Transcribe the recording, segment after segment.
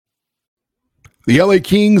The LA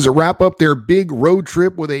Kings wrap up their big road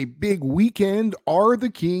trip with a big weekend. Are the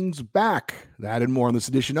Kings back? That and more on this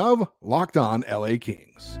edition of Locked On LA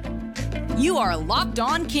Kings. You are Locked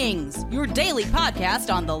On Kings, your daily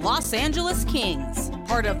podcast on the Los Angeles Kings,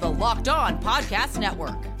 part of the Locked On Podcast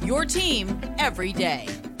Network, your team every day.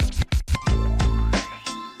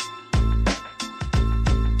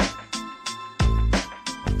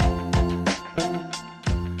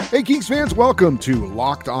 Hey, Kings fans, welcome to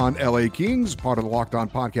Locked On LA Kings, part of the Locked On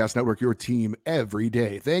Podcast Network, your team every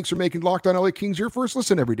day. Thanks for making Locked On LA Kings your first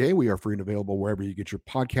listen every day. We are free and available wherever you get your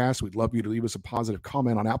podcasts. We'd love you to leave us a positive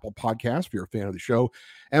comment on Apple Podcasts if you're a fan of the show.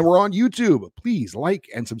 And we're on YouTube. Please like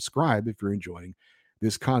and subscribe if you're enjoying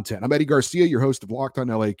this content. I'm Eddie Garcia, your host of Locked On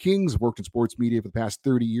LA Kings. Worked in sports media for the past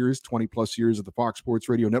 30 years, 20 plus years at the Fox Sports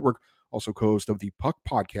Radio Network. Also co-host of the Puck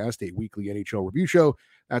Podcast, a weekly NHL review show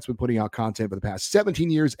that's been putting out content for the past 17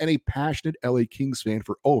 years, and a passionate LA Kings fan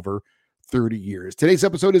for over 30 years. Today's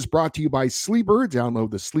episode is brought to you by Sleeper.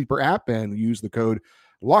 Download the Sleeper app and use the code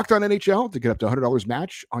LOCKEDONNHL to get up to $100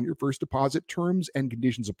 match on your first deposit. Terms and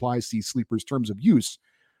conditions apply. See Sleeper's terms of use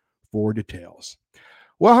for details.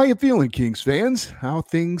 Well, how you feeling, Kings fans? How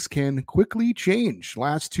things can quickly change.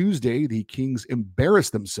 Last Tuesday, the Kings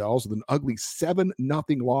embarrassed themselves with an ugly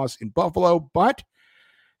 7-0 loss in Buffalo, but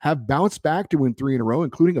have bounced back to win 3 in a row,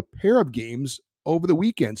 including a pair of games over the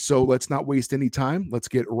weekend. So let's not waste any time. Let's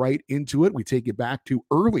get right into it. We take it back to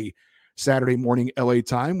early Saturday morning LA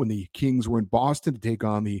time when the Kings were in Boston to take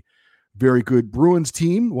on the very good Bruins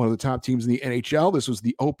team, one of the top teams in the NHL. This was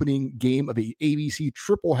the opening game of a ABC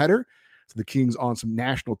triple header. So the Kings on some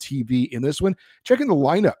national TV in this one. Checking the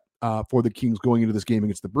lineup for the Kings going into this game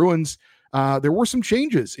against the Bruins. There were some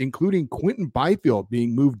changes, including Quinton Byfield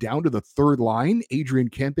being moved down to the third line, Adrian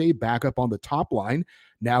Kempe back up on the top line,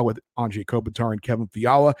 now with Anze Kopitar and Kevin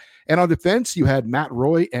Fiala. And on defense, you had Matt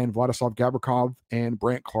Roy and Vladislav Gavrikov and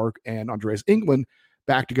Brandt Clarke and Andreas Englund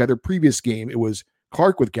back together. Previous game, it was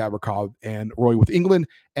Clarke with Gavrikov and Roy with Englund,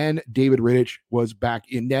 and David Rittich was back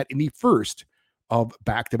in net in the first of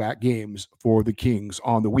back-to-back games for the Kings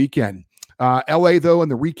on the weekend. LA, though, in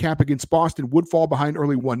the recap against Boston would fall behind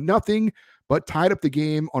early 1-0, but tied up the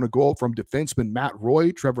game on a goal from defenseman Matt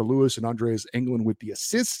Roy, Trevor Lewis, and Andreas Englund with the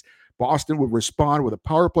assists. Boston would respond with a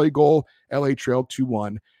power play goal. LA trailed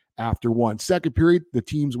 2-1 after one. Second period, the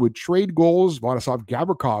teams would trade goals. Vladislav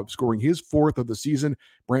Gavrikov scoring his fourth of the season.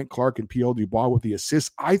 Brandt Clarke and P.L. Dubois with the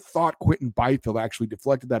assists. I thought Quinton Byfield actually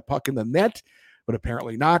deflected that puck in the net, but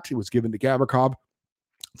apparently not. It was given to Gavrikov.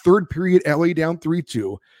 Third period, LA down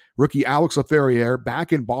 3-2. Rookie Alex Laferriere,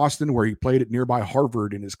 back in Boston, where he played at nearby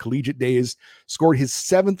Harvard in his collegiate days, scored his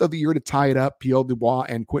 7th of the year to tie it up. P.L. Dubois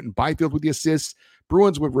and Quinton Byfield with the assists.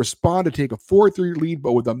 Bruins would respond to take a 4-3 lead,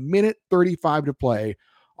 but with a minute 35 to play,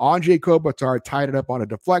 Anze Kopitar tied it up on a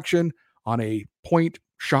deflection on a point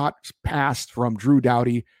shot pass from Drew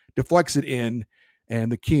Doughty, deflects it in,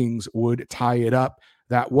 and the Kings would tie it up.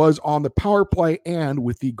 That was on the power play and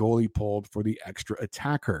with the goalie pulled for the extra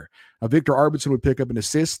attacker. Victor Arvidsson would pick up an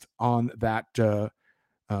assist on that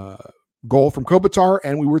goal from Kopitar,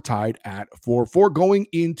 and we were tied at 4-4 going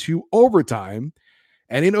into overtime.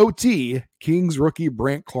 And in OT, Kings rookie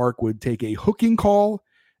Brandt Clarke would take a hooking call.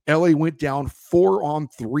 LA went down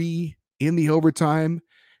 4-on-3 in the overtime.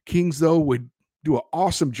 Kings, though, would do an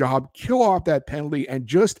awesome job, kill off that penalty, and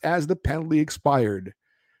just as the penalty expired,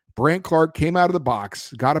 Brandt Clarke came out of the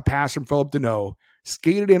box, got a pass from Philip Deneau,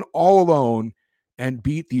 skated in all alone, and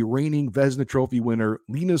beat the reigning Vezina Trophy winner,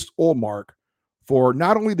 Linus Ullmark, for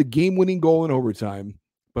not only the game-winning goal in overtime,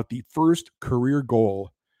 but the first career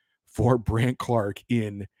goal for Brandt Clarke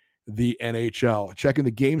in the NHL. Checking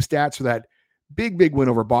the game stats for that big win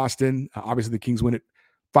over Boston. Obviously, the Kings win it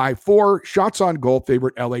 5-4. Shots on goal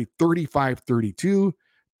favorite LA 35-32.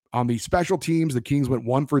 On the special teams, the Kings went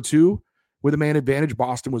 1 for 2. With a man advantage,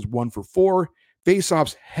 Boston was 1 for 4.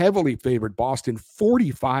 Faceoffs heavily favored Boston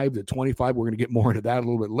 45-25. We're going to get more into that a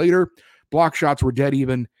little bit later. Block shots were dead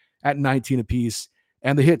even at 19 apiece.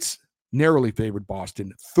 And the hits narrowly favored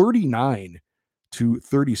Boston 39-37.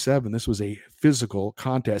 This was a physical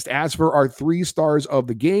contest. As for our 3 stars of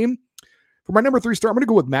the game, for my number 3 star, I'm going to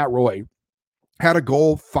go with Matt Roy. Had a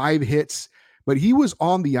goal, 5 hits, but he was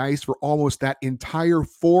on the ice for almost that entire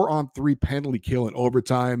 4-on-3 penalty kill in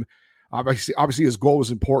overtime. Obviously, his goal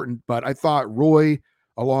was important, but I thought Roy,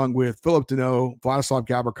 along with Philip Deneau, Vladislav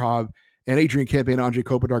Gavrikov, and Adrian Kempe and Anze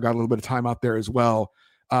Kopitar got a little bit of time out there as well.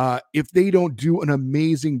 If they don't do an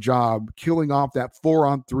amazing job killing off that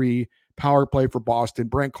 4-on-3 power play for Boston,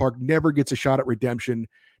 Brandt Clarke never gets a shot at redemption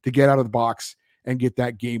to get out of the box and get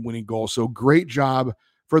that game-winning goal. So great job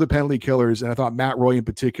for the penalty killers. And I thought Matt Roy in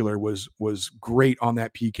particular was great on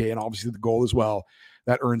that PK, and obviously the goal as well.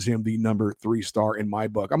 That earns him the number 3 star in my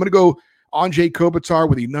book. I'm going to go Anze Kopitar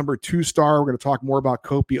with the number 2 star. We're going to talk more about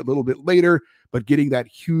Kopi a little bit later, but getting that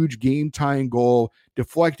huge game-tying goal,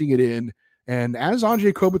 deflecting it in. And as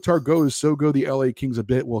Anze Kopitar goes, so go the LA Kings a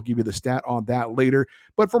bit. We'll give you the stat on that later.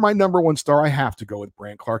 But for my number 1 star, I have to go with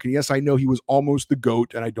Brandt Clarke. And yes, I know he was almost the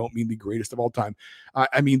GOAT, and I don't mean the greatest of all time.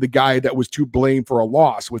 I mean the guy that was to blame for a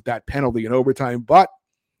loss with that penalty in overtime. But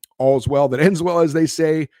all's well that ends well, as they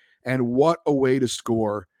say. And what a way to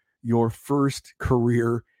score your first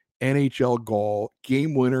career NHL goal,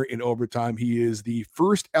 game winner in overtime. He is the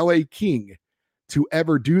first LA King to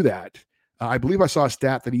ever do that. I believe I saw a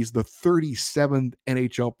stat that he's the 37th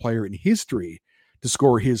NHL player in history to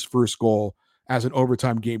score his first goal as an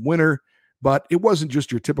overtime game winner. But it wasn't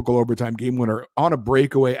just your typical overtime game winner on a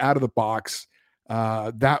breakaway out of the box.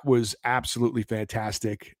 That was absolutely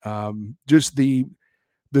fantastic. Just the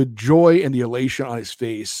joy and the elation on his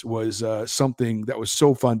face was something that was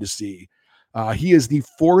so fun to see. He is the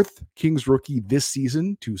 4th Kings rookie this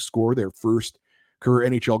season to score their first career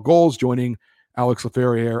NHL goals, joining Alex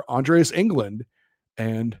Laferriere, Andreas Englund,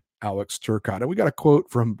 and Alex Turcotte. And we got a quote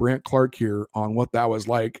from Brandt Clarke here on what that was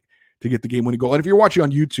like to get the game-winning goal. And if you're watching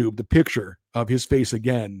on YouTube, the picture of his face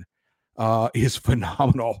again is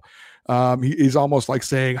phenomenal. He's almost like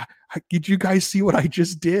saying, did you guys see what I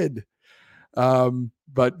just did?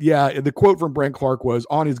 But yeah, the quote from Brandt Clarke was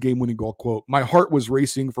on his game-winning goal, quote, "My heart was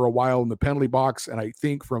racing for a while in the penalty box, and I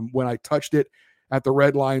think from when I touched it at the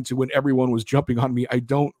red line to when everyone was jumping on me, I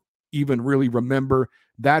don't even really remember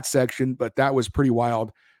that section, but that was pretty wild.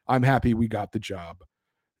 I'm happy we got the job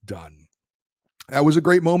done." That was a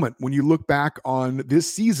great moment. When you look back on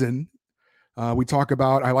this season, I like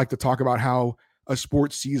to talk about how a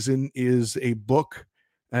sports season is a book,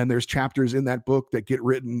 and there's chapters in that book that get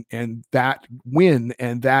written, and that win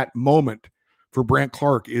and that moment for Brandt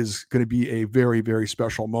Clarke is going to be a very, very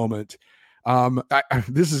special moment. I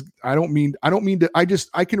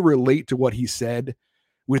can relate to what he said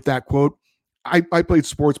with that quote. I played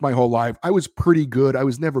sports my whole life. I was pretty good. I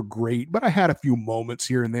was never great, but I had a few moments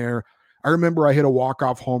here and there. I remember I hit a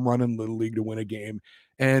walk-off home run in Little League to win a game.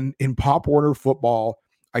 And in Pop Warner football,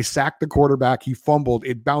 I sacked the quarterback. He fumbled.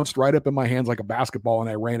 It bounced right up in my hands like a basketball, and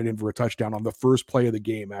I ran it in for a touchdown on the first play of the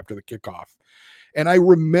game after the kickoff. And I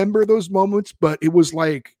remember those moments, but it was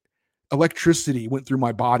like electricity went through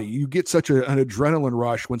my body. You get such an adrenaline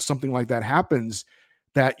rush when something like that happens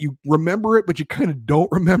that you remember it, but you kind of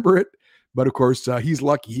don't remember it. But of course, he's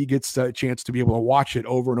lucky. He gets a chance to be able to watch it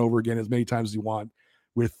over and over again as many times as you want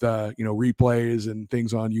with, replays and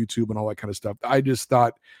things on YouTube and all that kind of stuff. I just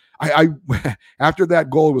thought, I after that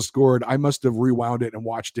goal was scored, I must have rewound it and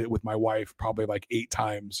watched it with my wife probably like 8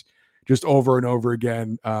 times, just over and over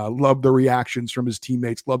again. Loved the reactions from his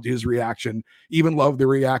teammates, loved his reaction, even loved the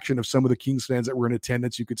reaction of some of the Kings fans that were in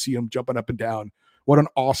attendance. You could see them jumping up and down. What an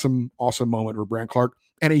awesome, awesome moment for Brandt Clarke,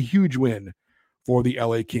 and a huge win for the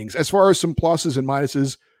LA Kings. As far as some pluses and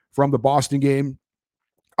minuses from the Boston game,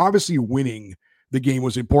 obviously winning the game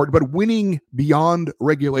was important, but winning beyond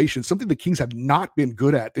regulation, something the Kings have not been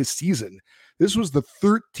good at this season. This was the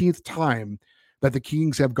 13th time that the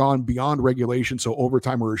Kings have gone beyond regulation, so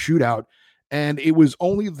overtime or a shootout, and it was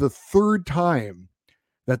only the 3rd time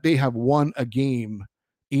that they have won a game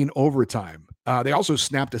in overtime. They also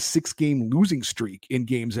snapped a 6-game losing streak in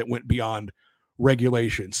games that went beyond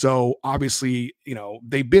regulation. So obviously,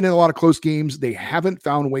 they've been in a lot of close games. They haven't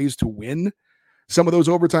found ways to win some of those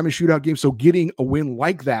overtime and shootout games. So getting a win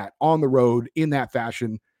like that on the road in that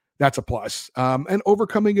fashion, that's a plus. And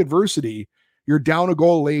overcoming adversity, you're down a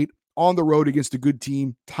goal late on the road against a good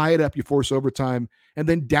team, tie it up, you force overtime, and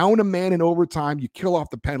then down a man in overtime, you kill off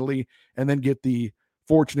the penalty and then get the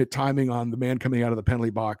fortunate timing on the man coming out of the penalty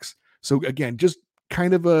box. So again, just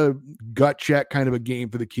kind of a gut check, kind of a game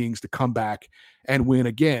for the Kings to come back and win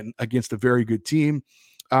again against a very good team.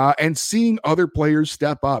 And seeing other players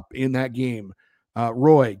step up in that game,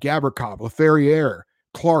 Roy, Gavrikov, Laferriere,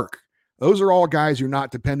 Clarke, those are all guys you're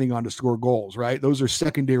not depending on to score goals, right? Those are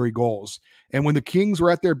secondary goals. And when the Kings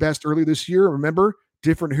were at their best early this year, remember,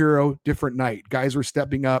 different hero, different night. Guys were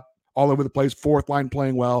stepping up all over the place, 4th line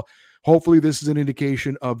playing well. Hopefully this is an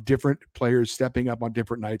indication of different players stepping up on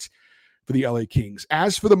different nights for the LA Kings.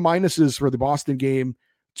 As for the minuses for the Boston game,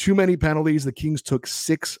 too many penalties. The Kings took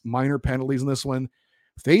 6 minor penalties in this one.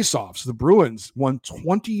 Faceoffs, the Bruins won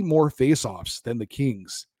 20 more faceoffs than the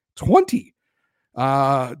Kings. 20.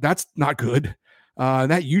 That's not good.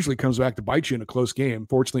 And that usually comes back to bite you in a close game.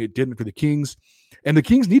 Fortunately, it didn't for the Kings. And the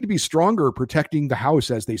Kings need to be stronger protecting the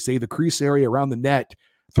house, as they say, the crease area around the net.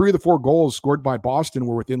 3 of the 4 goals scored by Boston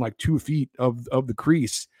were within like 2 feet of the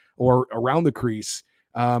crease or around the crease.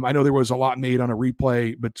 I know there was a lot made on a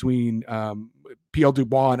replay between PL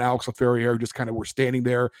Dubois and Alex Laferriere, just kind of were standing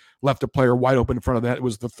there, left a player wide open in front of that. It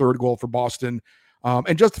was the 3rd goal for Boston,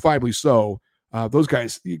 and justifiably so. Those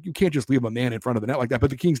guys, you can't just leave a man in front of the net like that, but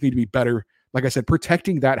the Kings need to be better. Like I said,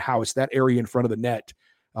 protecting that house, that area in front of the net.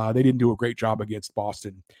 They didn't do a great job against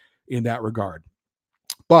Boston in that regard.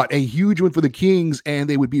 But a huge win for the Kings, and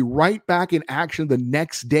they would be right back in action the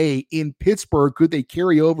next day in Pittsburgh. Could they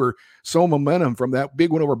carry over some momentum from that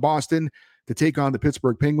big win over Boston to take on the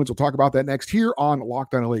Pittsburgh Penguins? We'll talk about that next here on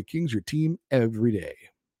Locked On LA Kings, your team every day.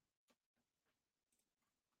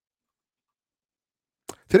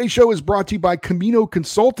 Today's show is brought to you by Camino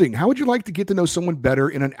Consulting. How would you like to get to know someone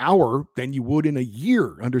better in an hour than you would in a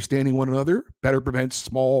year? Understanding one another better prevents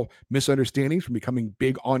small misunderstandings from becoming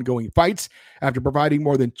big ongoing fights. After providing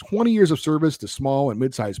more than 20 years of service to small and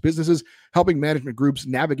mid-sized businesses, helping management groups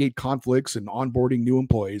navigate conflicts and onboarding new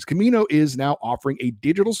employees, Camino is now offering a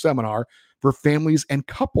digital seminar for families and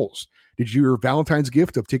couples. Did your Valentine's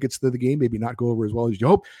gift of tickets to the game maybe not go over as well as you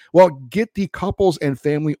hope? Well, get the couples and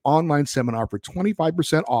family online seminar for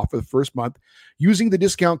 25% off for the first month using the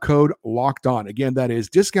discount code Locked On. Again, that is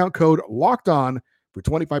discount code Locked On for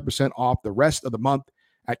 25% off the rest of the month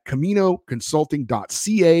at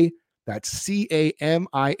CaminoConsulting.ca. That's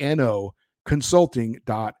CAMINO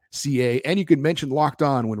consulting.ca. And you can mention Locked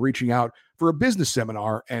On when reaching out for a business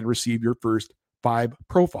seminar and receive your first 5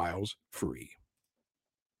 profiles free.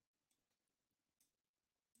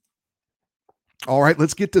 All right,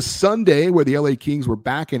 let's get to Sunday, where the LA Kings were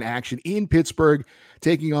back in action in Pittsburgh,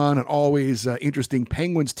 taking on an always interesting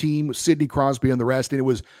Penguins team with Sidney Crosby and the rest. And it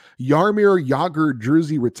was Jaromir Jagr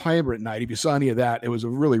jersey retirement night. If you saw any of that, it was a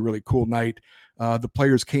really, really cool night. The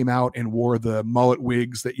players came out and wore the mullet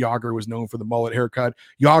wigs that Jagr was known for, the mullet haircut.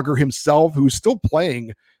 Jagr himself, who's still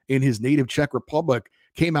playing in his native Czech Republic,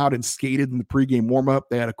 came out and skated in the pregame warm-up.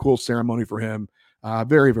 They had a cool ceremony for him.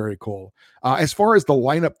 Very, very cool. As far as the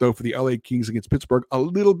lineup, though, for the LA Kings against Pittsburgh, a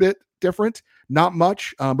little bit different. Not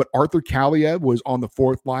much, but Arthur Kaliyev was on the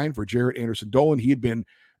 4th line for Jaret Anderson-Dolan. He had been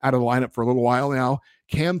out of the lineup for a little while now.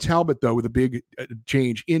 Cam Talbot, though, with a big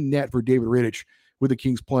change in net for David Rittich, with the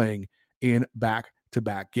Kings playing in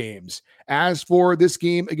back-to-back games. As for this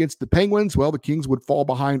game against the Penguins, well, the Kings would fall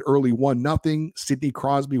behind early 1-0. Sidney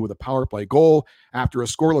Crosby with a power play goal. After a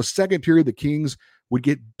scoreless second period, the Kings would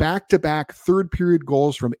get back-to-back third-period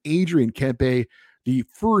goals from Adrian Kempe. The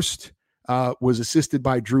first was assisted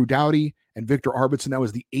by Drew Doughty and Victor Arvidsson. That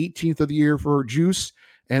was the 18th of the year for Juice.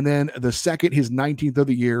 And then the second, his 19th of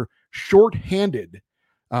the year, shorthanded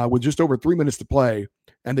with just over 3 minutes to play.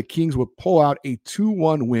 And the Kings would pull out a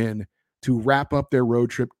 2-1 win to wrap up their road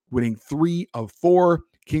trip, winning 3 of 4.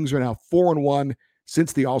 Kings are now 4-1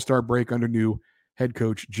 since the All-Star break under new head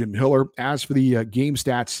coach Jim Hiller. As for the game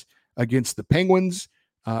stats against the Penguins,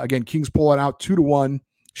 again, Kings pull it out 2-1.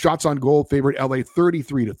 Shots on goal favored LA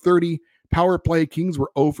 33-30. Power play, Kings were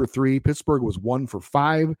 0 for 3. Pittsburgh was 1 for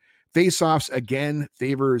 5. Faceoffs, again,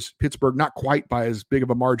 favors Pittsburgh, not quite by as big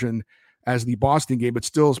of a margin as the Boston game, but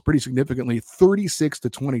still pretty significantly,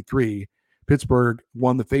 36-23. Pittsburgh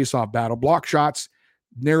won the faceoff battle. Block shots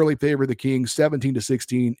narrowly favored the Kings,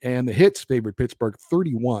 17-16, and the hits favored Pittsburgh,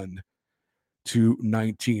 31-19.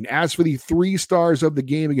 As for the 3 stars of the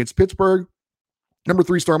game against Pittsburgh, number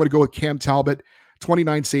 3 star, I'm going to go with Cam Talbot,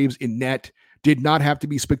 29 saves in net. Did not have to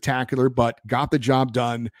be spectacular, but got the job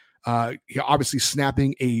done. Obviously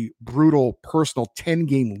snapping a brutal personal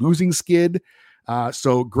 10-game losing skid.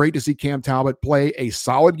 So great to see Cam Talbot play a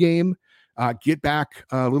solid game, get back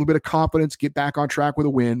a little bit of confidence, get back on track with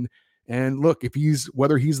a win. And look,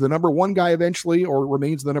 whether he's the number 1 guy eventually or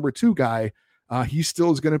remains the number 2 guy, he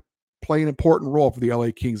still is going to play an important role for the LA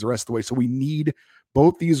Kings the rest of the way. So we need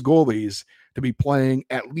both these goalies to be playing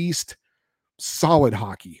at least solid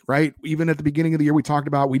hockey, right? Even at the beginning of the year, we talked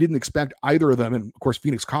about, we didn't expect either of them. And of course,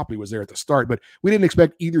 Phoenix Copley was there at the start, but we didn't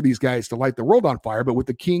expect either of these guys to light the world on fire. But with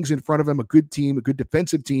the Kings in front of them, a good team, a good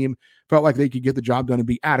defensive team, felt like they could get the job done and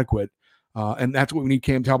be adequate. And that's what we need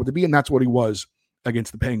Cam Talbot to be. And that's what he was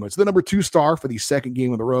against the Penguins. The number 2 star for the second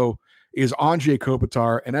game in a row is Anze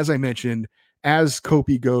Kopitar. And as I mentioned, as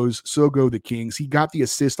Kopi goes, so go the Kings. He got the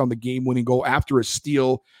assist on the game-winning goal after a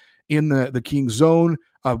steal in the Kings zone.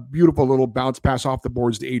 A beautiful little bounce pass off the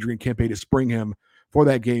boards to Adrian Kempe to spring him for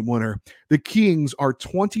that game winner. The Kings are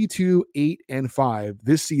 22-8-5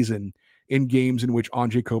 this season in games in which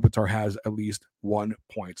Anze Kopitar has at least 1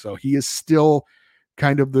 point. So he is still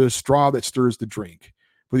kind of the straw that stirs the drink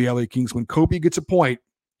for the LA Kings. When Kopi gets a point,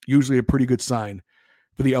 usually a pretty good sign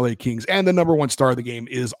for the LA Kings. And the number one star of the game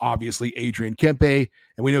is obviously Adrian Kempe.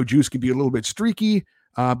 And we know Juice can be a little bit streaky,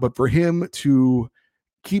 but for him to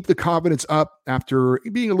keep the confidence up after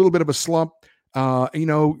being a little bit of a slump,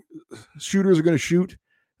 shooters are going to shoot.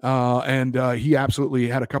 And he absolutely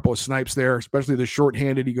had a couple of snipes there, especially the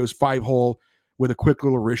shorthanded. He goes 5-hole with a quick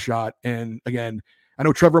little wrist shot. And again, I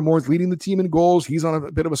know Trevor Moore's leading the team in goals. He's on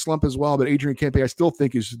a bit of a slump as well, but Adrian Kempe, I still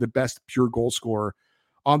think, is the best pure goal scorer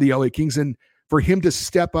on the LA Kings. And for him to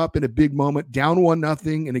step up in a big moment, down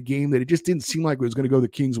 1-0 in a game that it just didn't seem like it was going to go the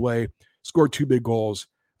Kings' way, scored 2 big goals.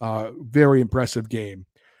 Very impressive game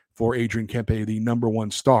for Adrian Kempe, the number one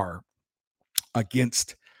star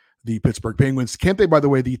against the Pittsburgh Penguins. Kempe, by the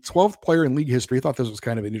way, the 12th player in league history. I thought this was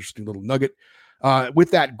kind of an interesting little nugget. With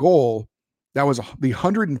that goal, that was the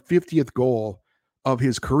 150th goal of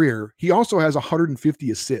his career. He also has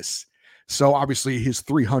 150 assists. So obviously his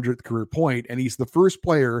 300th career point, and he's the first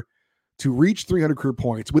player to reach 300 career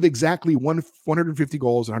points with exactly 150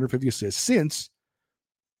 goals and 150 assists since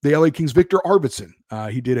the LA Kings' Victor Arvidsson.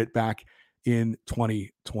 He did it back in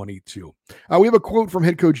 2022. We have a quote from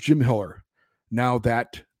head coach Jim Hiller. Now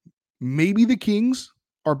that maybe the Kings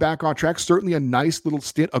are back on track, certainly a nice little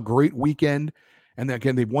stint, a great weekend. And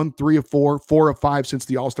again, they've won 3 of 4, 4 of 5 since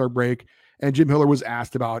the All-Star break. And Jim Hiller was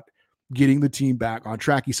asked about getting the team back on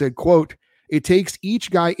track. He said, quote, "It takes each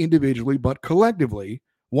guy individually, but collectively,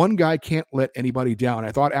 one guy can't let anybody down.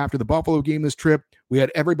 I thought after the Buffalo game this trip, we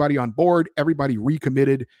had everybody on board, everybody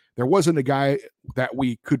recommitted. There wasn't a guy that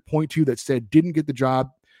we could point to that said didn't get the job.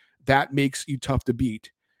 That makes you tough to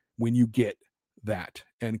beat when you get that,"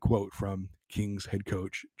 end quote from Kings head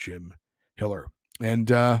coach Jim Hiller. And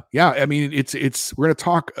we're going to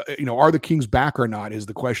talk, are the Kings back or not is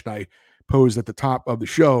the question I posed at the top of the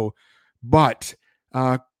show. But,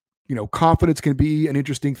 confidence can be an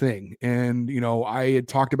interesting thing. And, I had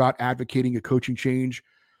talked about advocating a coaching change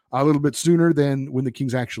a little bit sooner than when the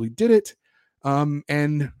Kings actually did it.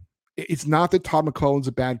 And it's not that Todd McLellan's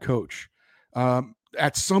a bad coach.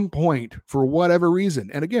 At some point, for whatever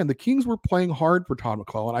reason, and again, the Kings were playing hard for Todd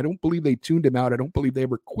McLellan. I don't believe they tuned him out. I don't believe they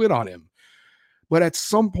ever quit on him. But at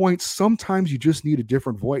some point, sometimes you just need a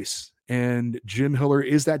different voice. And Jim Hiller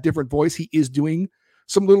is that different voice. He is doing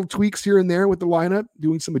some little tweaks here and there with the lineup,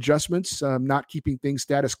 doing some adjustments, not keeping things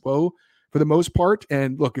status quo for the most part.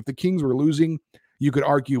 And look, if the Kings were losing, you could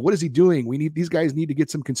argue, what is he doing? These guys need to get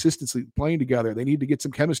some consistency playing together. They need to get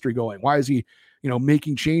some chemistry going. Why is he,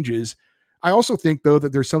 making changes? I also think, though,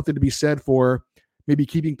 that there's something to be said for maybe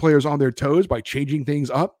keeping players on their toes by changing things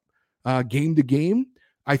up game to game.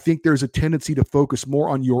 I think there's a tendency to focus more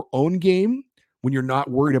on your own game when you're not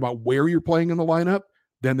worried about where you're playing in the lineup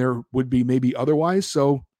than there would be maybe otherwise.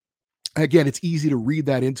 So again, it's easy to read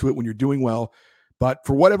that into it when you're doing well. But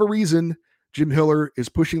for whatever reason, Jim Hiller is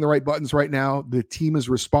pushing the right buttons right now. The team is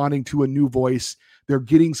responding to a new voice. They're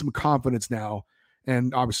getting some confidence now.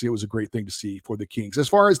 And obviously it was a great thing to see for the Kings. As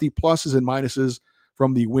far as the pluses and minuses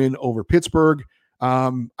from the win over Pittsburgh,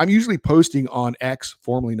 I'm usually posting on X,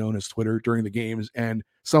 formerly known as Twitter, during the games. And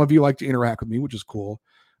some of you like to interact with me, which is cool.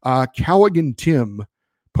 Callaghan Tim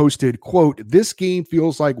posted, quote, "This game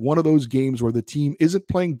feels like one of those games where the team isn't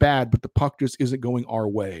playing bad, but the puck just isn't going our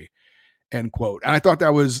way," end quote. And I thought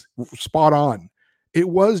that was spot on. It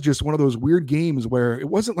was just one of those weird games where it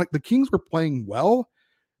wasn't like the Kings were playing well,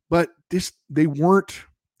 but they weren't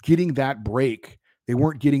getting that break. They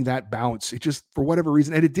weren't getting that bounce. It just, for whatever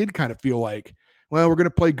reason, and it did kind of feel like, well, we're going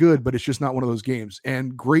to play good, but it's just not one of those games.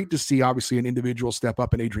 And great to see, obviously, an individual step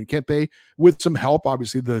up in Adrian Kempe with some help.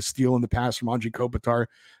 Obviously, the steal in the pass from Anze Kopitar,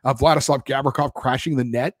 Vladislav Gavrikov crashing the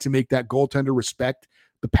net to make that goaltender respect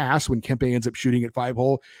the pass when Kempe ends up shooting at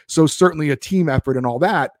 5-hole. So certainly a team effort and all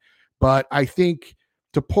that. But I think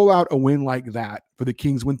to pull out a win like that for the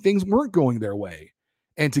Kings when things weren't going their way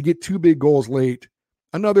and to get 2 big goals late,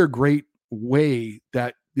 another great way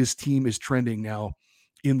that this team is trending now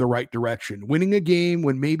in the right direction. Winning a game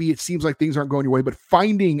when maybe it seems like things aren't going your way, but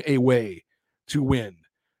finding a way to win,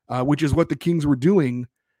 which is what the Kings were doing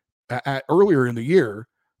earlier in the year.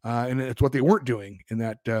 And it's what they weren't doing in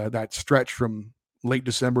that stretch from late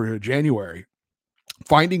December to January,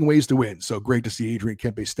 finding ways to win. So great to see Adrian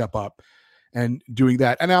Kempe step up and doing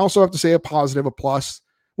that. And I also have to say a plus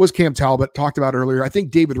was Cam Talbot, talked about earlier. I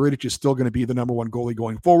think David Rittich is still going to be the number one goalie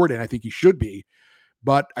going forward, and I think he should be.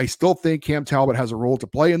 But I still think Cam Talbot has a role to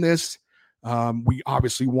play in this. We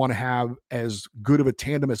obviously want to have as good of a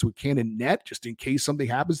tandem as we can in net, just in case something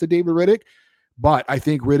happens to David Rittich. But I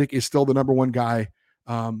think Rittich is still the number one guy.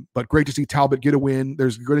 But great to see Talbot get a win.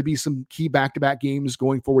 There's going to be some key back-to-back games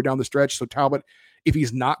going forward down the stretch. So Talbot, if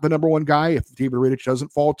he's not the number one guy, if David Rittich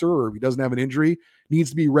doesn't falter or if he doesn't have an injury, needs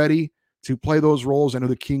to be ready to play those roles. I know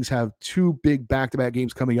the Kings have 2 big back-to-back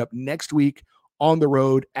games coming up next week on the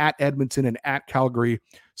road at Edmonton and at Calgary.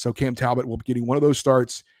 So Cam Talbot will be getting one of those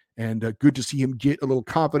starts, and good to see him get a little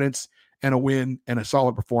confidence and a win and a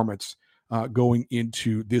solid performance going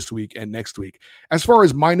into this week and next week. As far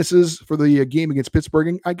as minuses for the game against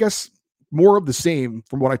Pittsburgh, I guess more of the same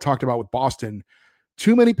from what I talked about with Boston.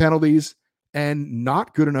 Too many penalties and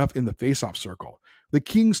not good enough in the faceoff circle. The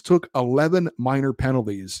Kings took 11 minor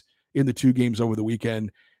penalties in the 2 games over the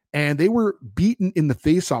weekend, and they were beaten in the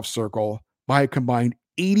faceoff circle by a combined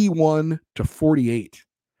 81-48.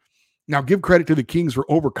 Now, give credit to the Kings for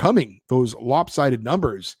overcoming those lopsided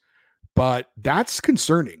numbers, but that's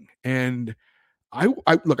concerning. And I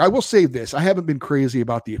will say this. I haven't been crazy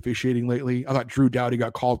about the officiating lately. I thought Drew Doughty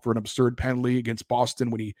got called for an absurd penalty against Boston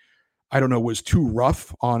when he, was too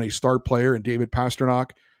rough on a star player and David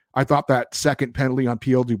Pastrnak. I thought that second penalty on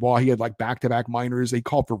P.L. Dubois, he had like back-to-back minors. They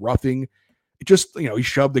called for roughing. It just, he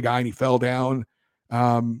shoved the guy and he fell down.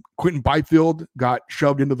 Quentin Byfield got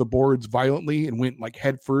shoved into the boards violently and went like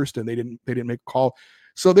head first, and they didn't make a call.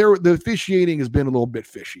 So the officiating has been a little bit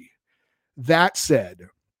fishy. That said,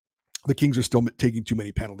 the Kings are still taking too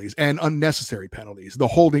many penalties and unnecessary penalties. The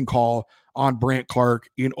holding call on Brandt Clarke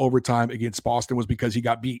in overtime against Boston was because he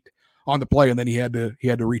got beat on the play, and then he had to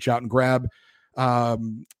reach out and grab.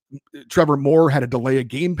 Trevor Moore had a delay a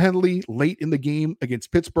game penalty late in the game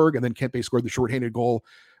against Pittsburgh, and then Kempe scored the shorthanded goal.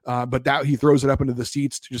 But that he throws it up into the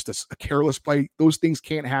seats to just a careless play. Those things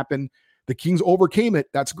can't happen. The Kings overcame it.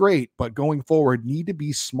 That's great. But going forward, need to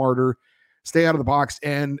be smarter, stay out of the box,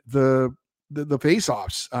 and the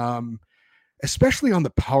face-offs, especially on the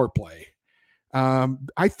power play.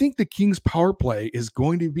 I think the Kings power play is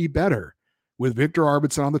going to be better with Victor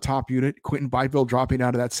Arvidsson on the top unit, Quentin Byfield dropping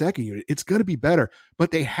out of that second unit. It's going to be better,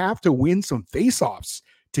 but they have to win some face-offs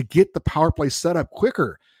to get the power play set up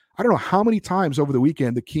quicker. I don't know how many times over the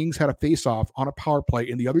weekend the Kings had a face-off on a power play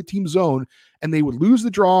in the other team's zone, and they would lose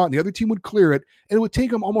the draw and the other team would clear it, and it would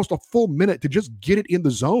take them almost a full minute to just get it in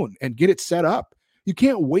the zone and get it set up. You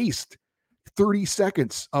can't waste 30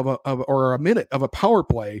 seconds or a minute of a power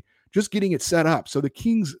play just getting it set up. So the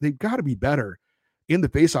Kings, they've got to be better in the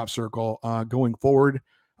faceoff circle going forward.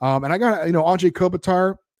 And I got, Anze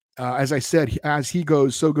Kopitar, as I said, as he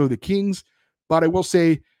goes, so go the Kings. But I will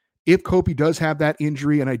say, if Kopi does have that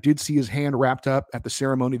injury, and I did see his hand wrapped up at the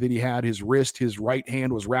ceremony that he had, his right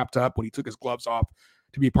hand was wrapped up when he took his gloves off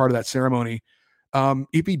to be a part of that ceremony.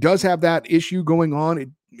 If he does have that issue going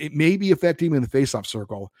on, it may be affecting him in the faceoff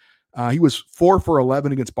circle. He was 4 for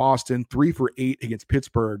 11 against Boston, 3 for 8 against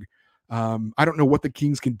Pittsburgh. I don't know what the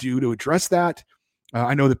Kings can do to address that.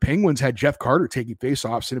 I know the Penguins had Jeff Carter taking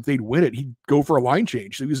faceoffs, and if they'd win it, he'd go for a line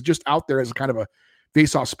change. So he was just out there as a kind of a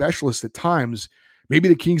faceoff specialist at times. Maybe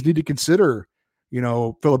the Kings need to consider,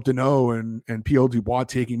 Philip Deneau and P.L. Dubois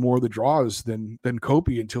taking more of the draws than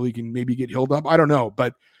Kopi until he can maybe get healed up. I don't know,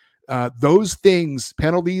 but those things,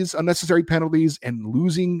 penalties, unnecessary penalties, and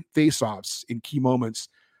losing faceoffs in key moments,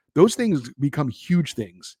 those things become huge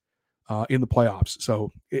things in the playoffs.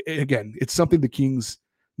 So again, it's something the Kings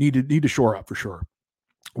need to shore up for sure.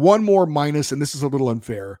 One more minus, and this is a little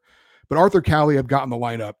unfair, but Arthur Kaliyev got in the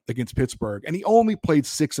lineup against Pittsburgh, and he only played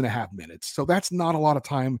 6.5 minutes. So that's not a lot of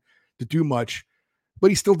time to do much, but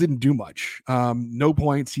he still didn't do much. No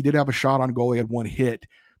points. He did have a shot on goal. He had one hit.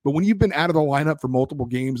 But when you've been out of the lineup for multiple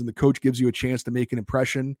games and the coach gives you a chance to make an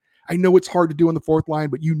impression, I know it's hard to do on the fourth line,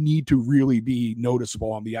 but you need to really be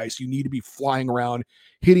noticeable on the ice. You need to be flying around,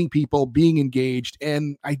 hitting people, being engaged,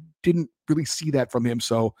 and I didn't really see that from him.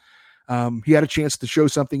 So he had a chance to show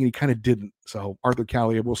something, and he kind of didn't. So Arthur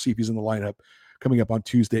Kaliyev, we'll see if he's in the lineup coming up on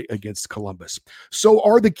Tuesday against Columbus. So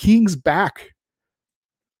are the Kings back?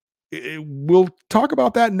 We'll talk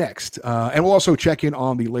about that next. And we'll also check in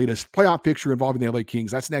on the latest playoff picture involving the LA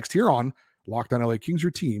Kings. That's next here on Locked On LA Kings,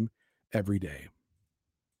 your team every day.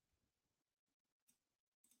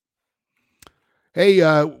 Hey,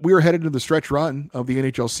 we are headed to the stretch run of the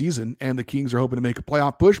NHL season, and the Kings are hoping to make a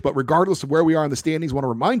playoff push. But regardless of where we are in the standings, I want to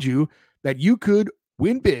remind you that you could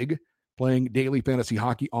win big playing daily fantasy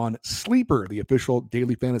hockey on Sleeper, the official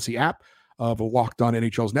daily fantasy app of Locked On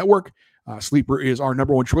NHL's network. Sleeper is our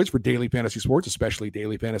number one choice for daily fantasy sports, especially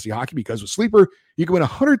daily fantasy hockey, because with Sleeper, you can win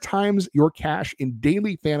 100 times your cash in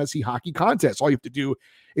daily fantasy hockey contests. All you have to do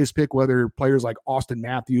is pick whether players like Austin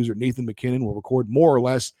Matthews or Nathan McKinnon will record more or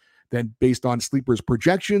less than based on Sleeper's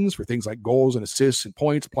projections for things like goals and assists and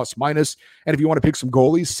points, plus minus. And if you want to pick some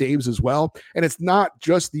goalies, saves as well. And it's not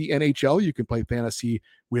just the NHL. You can play fantasy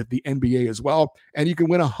with the NBA as well. And you can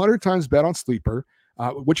win 100 times bet on Sleeper.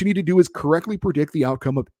 What you need to do is correctly predict the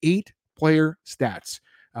outcome of 8 player stats.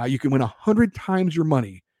 You can win 100 times your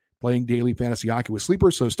money playing daily fantasy hockey with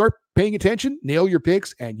Sleeper. So start paying attention, nail your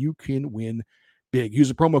picks, and you can win big. Use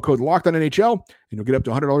the promo code LOCKEDONNHL, and you'll get up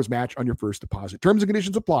to $100 match on your first deposit. Terms and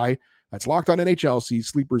conditions apply. That's LOCKEDONNHL. See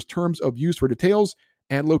Sleeper's terms of use for details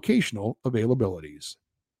and locational availabilities.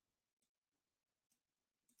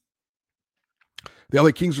 The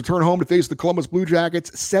LA Kings return home to face the Columbus Blue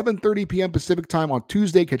Jackets, 7:30 p.m. Pacific time on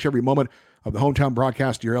Tuesday. Catch every moment of the hometown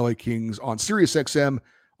broadcast of your LA Kings on SiriusXM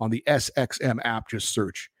on the SXM app. Just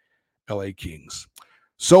search LA Kings.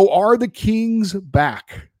 So are the Kings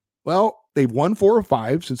back? Well, they've won 4 of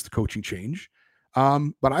 5 since the coaching change,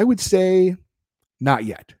 but I would say not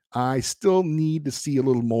yet. I still need to see a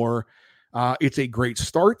little more. It's a great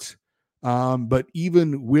start. But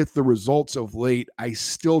even with the results of late, I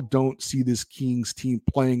still don't see this Kings team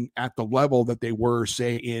playing at the level that they were,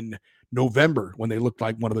 say, in November when they looked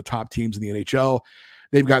like one of the top teams in the NHL.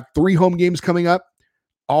 They've got 3 home games coming up,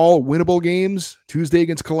 all winnable games. Tuesday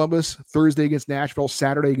against Columbus, Thursday against Nashville,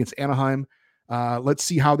 Saturday against Anaheim. Let's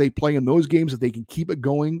see how they play in those games. If they can keep it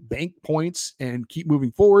going, bank points, and keep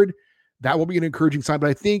moving forward, that will be an encouraging sign.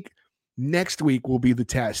 But I think next week will be the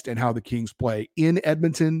test and how the Kings play in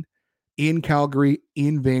Edmonton, in Calgary,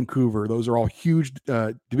 in Vancouver. Those are all huge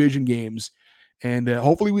division games. And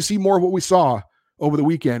hopefully we see more of what we saw over the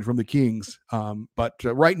weekend from the Kings. But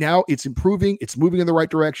right now it's improving. It's moving in the right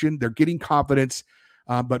direction. They're getting confidence,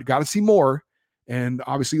 but got to see more. And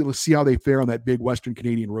obviously let's see how they fare on that big Western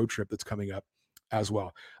Canadian road trip that's coming up as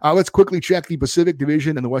well. Let's quickly check the Pacific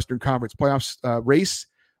Division and the Western Conference playoffs race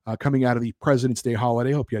coming out of the President's Day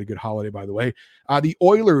holiday. Hope you had a good holiday, by the way. The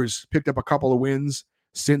Oilers picked up a couple of wins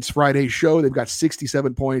since Friday's show. They've got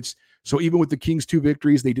 67 points. So even with the Kings' 2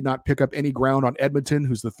 victories, they did not pick up any ground on Edmonton,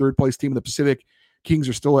 who's the 3rd place team in the Pacific. Kings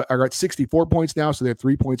are at 64 points now, so they have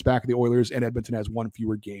 3 points back of the Oilers, and Edmonton has 1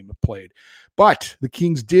 fewer game played. But the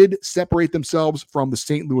Kings did separate themselves from the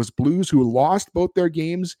St. Louis Blues, who lost both their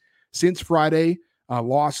games since Friday,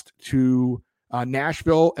 lost to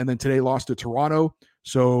Nashville, and then today lost to Toronto.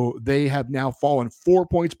 So they have now fallen 4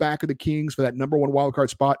 points back of the Kings for that number 1 wildcard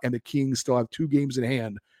spot, and the Kings still have 2 games in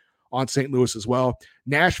hand on St. Louis as well.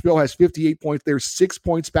 Nashville has 58 points. They're 6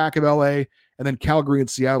 points back of LA, and then Calgary and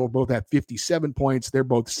Seattle both have 57 points. They're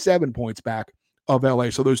both 7 points back of LA.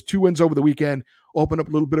 So those 2 wins over the weekend open up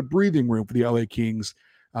a little bit of breathing room for the LA Kings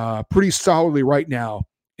pretty solidly right now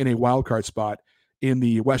in a wildcard spot in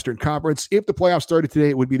the Western Conference. If the playoffs started today,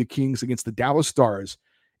 it would be the Kings against the Dallas Stars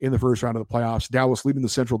in the first round of the playoffs. Dallas leading the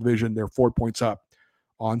Central Division. They're 4 points up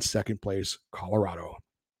on second place, Colorado.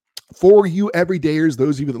 For you everydayers,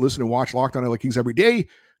 those of you that listen and watch Locked On LA Kings every day,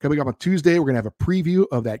 coming up on Tuesday, we're going to have a preview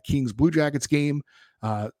of that Kings Blue Jackets game.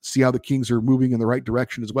 See how the Kings are moving in the right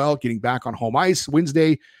direction as well, getting back on home ice.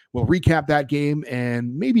 Wednesday, we'll recap that game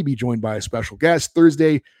and maybe be joined by a special guest.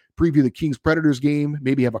 Thursday, preview the Kings Predators game,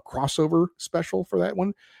 maybe have a crossover special for that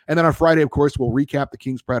one. And then on Friday, of course, we'll recap the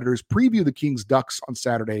Kings Predators, preview the Kings Ducks on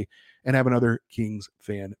Saturday, and have another Kings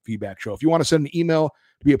fan feedback show. If you want to send an email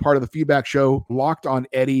to be a part of the feedback show,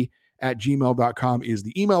 lockedoneddie@gmail.com is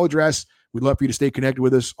the email address. We'd love for you to stay connected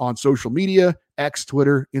with us on social media, X,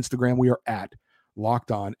 Twitter, Instagram. We are at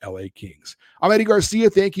Locked On LA Kings. I'm Eddie Garcia.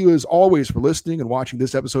 Thank you as always for listening and watching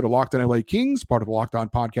this episode of Locked On LA Kings, part of the Locked On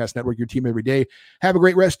Podcast Network, your team every day. Have a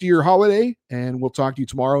great rest of your holiday, and we'll talk to you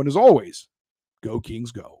tomorrow. And as always, go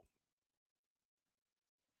Kings, go.